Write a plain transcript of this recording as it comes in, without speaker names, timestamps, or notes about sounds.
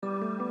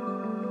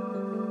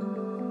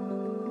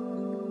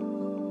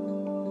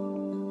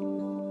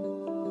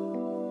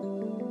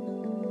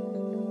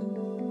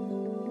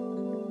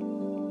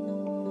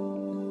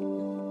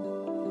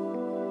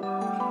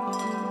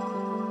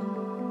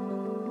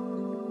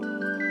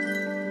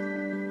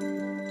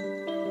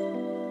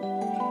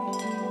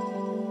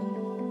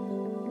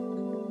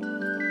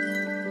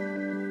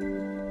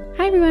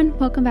everyone,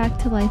 welcome back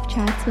to Life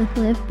Chats with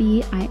Liv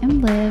B. I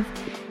am Liv,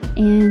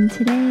 and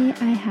today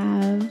I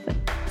have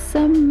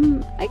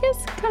some,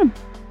 kind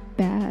of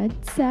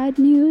bad, sad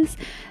news.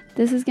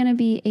 This is going to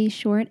be a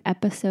short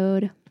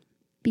episode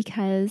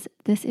because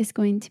this is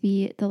going to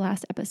be the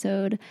last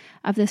episode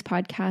of this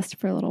podcast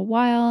for a little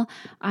while.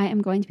 I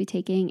am going to be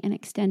taking an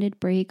extended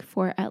break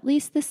for at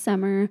least this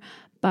summer,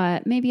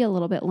 but maybe a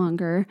little bit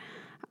longer.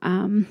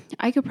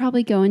 I could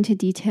probably go into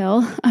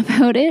detail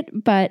about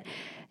it, but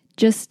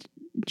just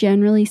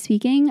generally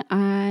speaking,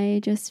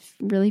 I just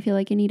really feel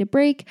like I need a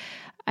break.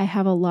 I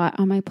have a lot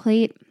on my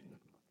plate.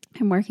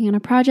 I'm working on a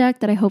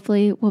project that I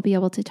hopefully will be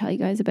able to tell you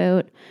guys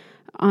about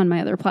on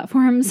my other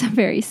platforms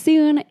very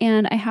soon.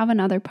 And I have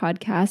another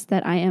podcast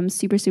that I am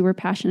super, super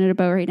passionate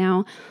about right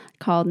now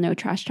called No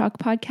Trash Talk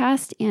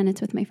Podcast. And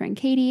it's with my friend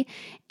Katie.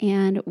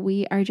 And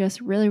we are just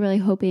really, really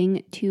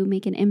hoping to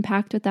make an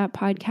impact with that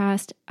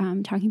podcast,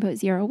 talking about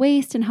zero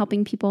waste and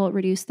helping people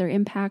reduce their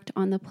impact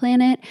on the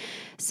planet.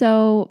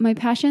 So my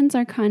passions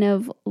are kind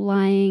of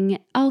lying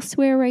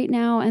elsewhere right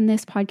now. And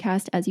this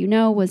podcast, as you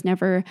know, was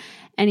never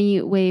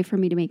any way for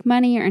me to make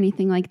money or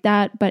anything like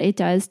that, but it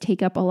does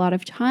take up a lot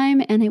of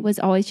time. And it was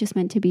always just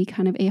meant to be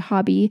kind of a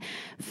hobby,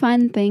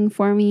 fun thing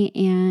for me.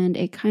 And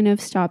it kind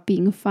of stopped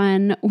being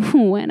fun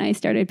when I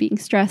started being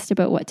stressed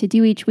about what to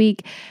do each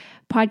week.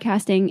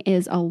 Podcasting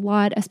is a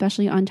lot,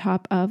 especially on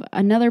top of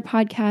another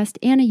podcast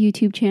and a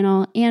YouTube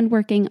channel and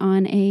working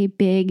on a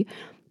big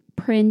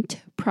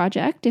print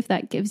project, if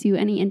that gives you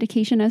any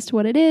indication as to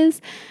what it is,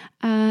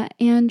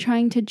 and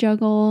trying to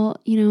juggle,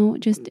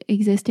 just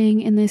existing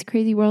in this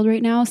crazy world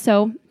right now.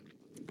 So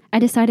I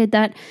decided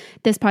that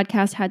this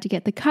podcast had to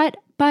get the cut.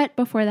 But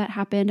before that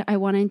happened, I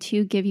wanted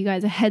to give you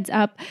guys a heads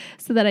up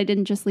so that I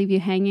didn't just leave you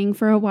hanging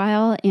for a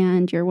while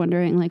and you're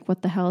wondering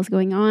what the hell is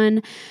going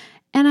on.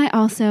 And I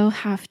also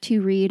have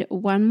to read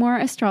one more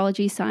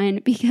astrology sign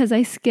because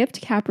I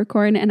skipped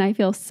Capricorn and I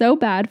feel so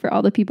bad for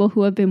all the people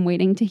who have been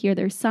waiting to hear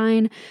their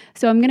sign.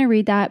 So I'm going to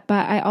read that.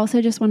 But I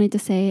also just wanted to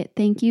say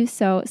thank you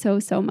so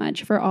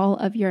much for all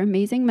of your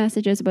amazing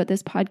messages about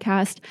this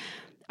podcast.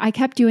 I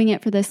kept doing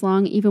it for this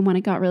long, even when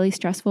it got really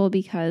stressful,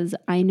 because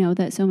I know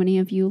that so many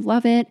of you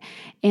love it.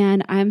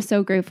 And I'm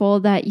so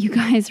grateful that you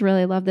guys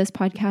really love this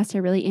podcast. I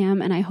really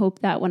am. And I hope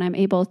that when I'm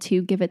able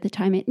to give it the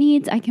time it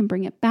needs, I can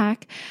bring it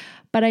back.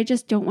 But I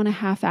just don't want to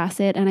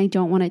half-ass it, and I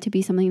don't want it to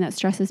be something that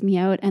stresses me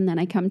out and then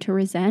I come to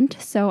resent.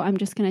 So I'm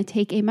just going to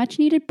take a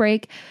much-needed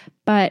break,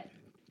 but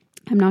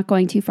I'm not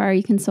going too far.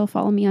 You can still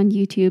follow me on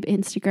YouTube,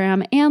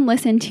 Instagram, and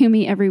listen to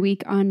me every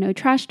week on No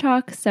Trash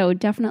Talk. So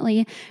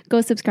definitely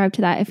go subscribe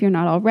to that if you're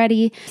not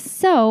already.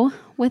 So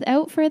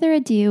without further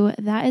ado,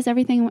 that is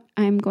everything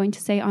I'm going to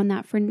say on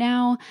that for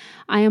now.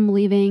 I am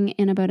leaving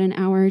in about an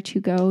hour to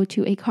go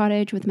to a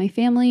cottage with my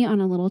family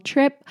on a little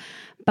trip.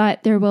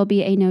 But there will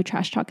be a No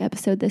Trash Talk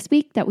episode this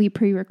week that we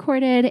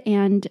pre-recorded,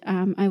 and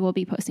I will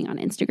be posting on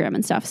Instagram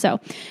and stuff.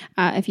 So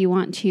if you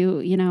want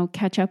to,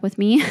 catch up with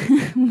me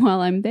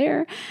while I'm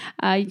there,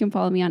 you can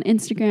follow me on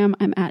Instagram.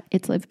 I'm at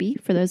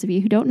itslivb for those of you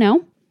who don't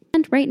know.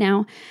 And right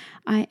now,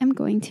 I am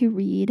going to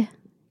read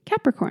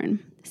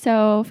Capricorn.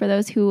 So for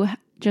those who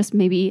just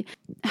maybe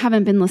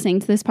haven't been listening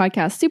to this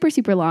podcast super,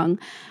 super long,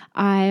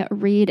 I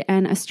read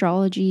an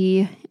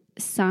astrology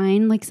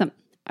sign,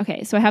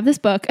 Okay, so I have this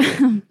book,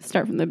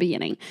 start from the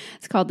beginning.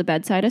 It's called The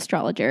Bedside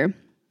Astrologer,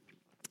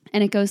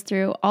 and it goes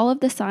through all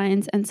of the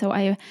signs. And so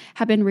I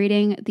have been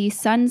reading the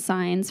sun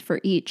signs for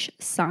each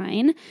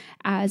sign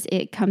as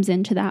it comes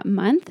into that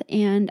month.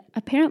 And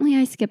apparently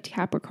I skipped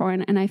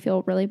Capricorn, and I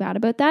feel really bad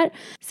about that.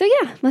 So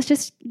yeah, let's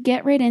just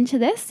get right into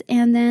this,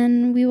 and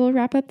then we will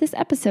wrap up this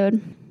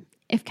episode.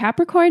 If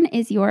Capricorn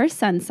is your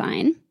sun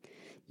sign,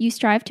 you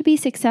strive to be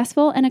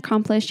successful and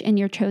accomplished in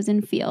your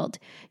chosen field.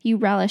 You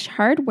relish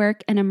hard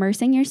work and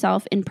immersing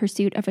yourself in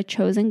pursuit of a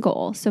chosen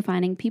goal, so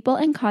finding people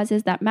and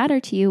causes that matter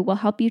to you will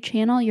help you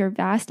channel your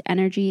vast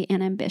energy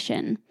and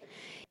ambition.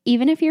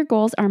 Even if your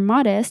goals are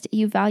modest,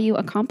 you value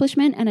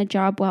accomplishment and a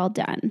job well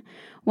done.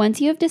 Once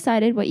you have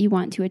decided what you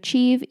want to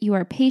achieve, you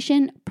are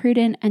patient,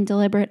 prudent, and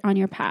deliberate on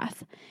your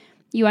path.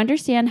 You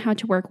understand how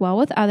to work well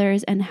with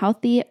others, and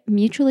healthy,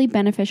 mutually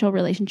beneficial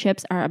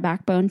relationships are a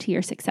backbone to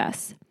your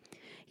success.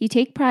 You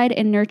take pride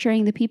in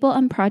nurturing the people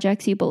and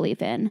projects you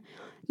believe in.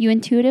 You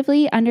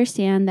intuitively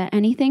understand that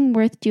anything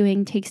worth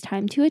doing takes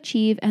time to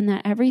achieve and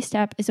that every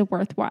step is a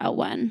worthwhile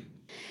one.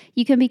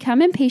 You can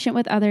become impatient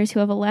with others who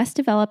have a less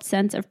developed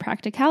sense of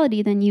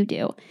practicality than you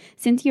do.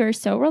 Since you are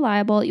so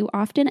reliable, you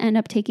often end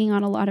up taking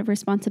on a lot of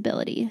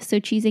responsibility.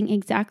 So choosing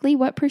exactly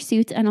what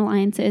pursuits and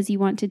alliances you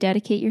want to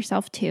dedicate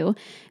yourself to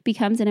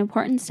becomes an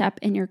important step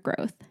in your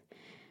growth.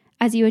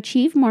 As you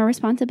achieve more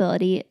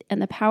responsibility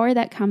and the power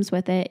that comes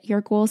with it,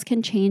 your goals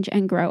can change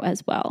and grow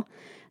as well.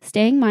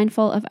 Staying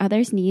mindful of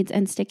others' needs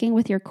and sticking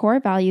with your core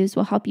values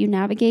will help you to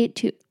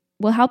navigate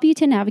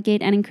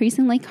an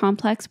increasingly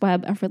complex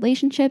web of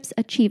relationships,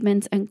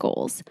 achievements, and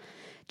goals.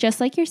 Just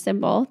like your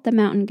symbol, the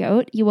mountain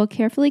goat, you will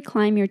carefully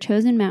climb your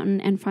chosen mountain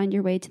and find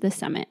your way to the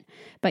summit.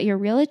 But your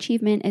real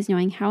achievement is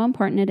knowing how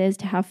important it is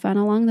to have fun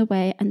along the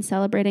way and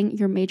celebrating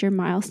your major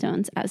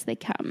milestones as they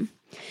come.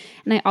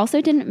 And I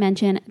also didn't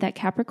mention that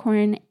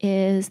Capricorn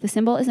the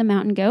symbol is a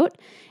mountain goat,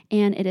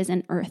 and it is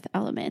an earth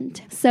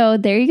element. So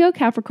there you go,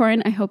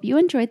 Capricorn. I hope you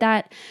enjoyed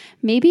that.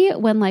 Maybe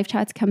when Life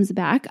Chats comes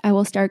back, I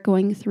will start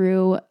going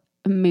through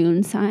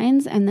moon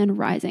signs and then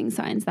rising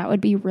signs. That would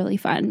be really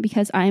fun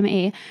because I'm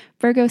a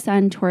Virgo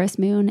sun, Taurus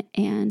moon,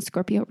 and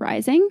Scorpio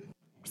rising.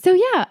 So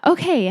yeah,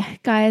 okay,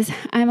 guys,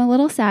 I'm a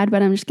little sad,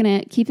 but I'm just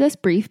going to keep this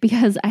brief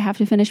because I have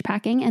to finish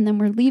packing and then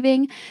we're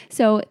leaving.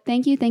 So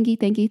thank you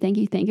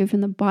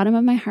from the bottom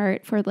of my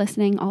heart for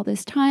listening all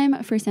this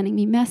time, for sending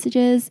me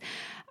messages.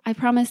 I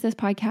promise this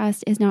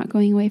podcast is not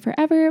going away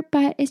forever,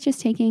 but it's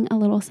just taking a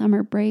little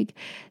summer break.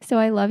 So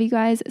I love you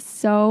guys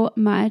so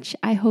much.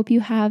 I hope you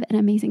have an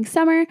amazing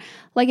summer.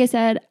 Like I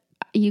said,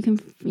 you can,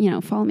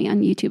 follow me on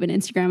YouTube and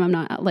Instagram. I'm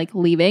not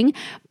leaving,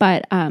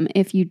 but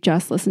if you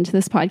just listen to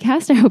this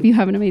podcast, I hope you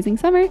have an amazing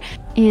summer,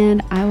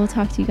 and I will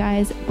talk to you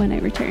guys when I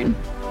return.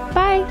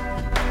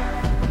 Bye.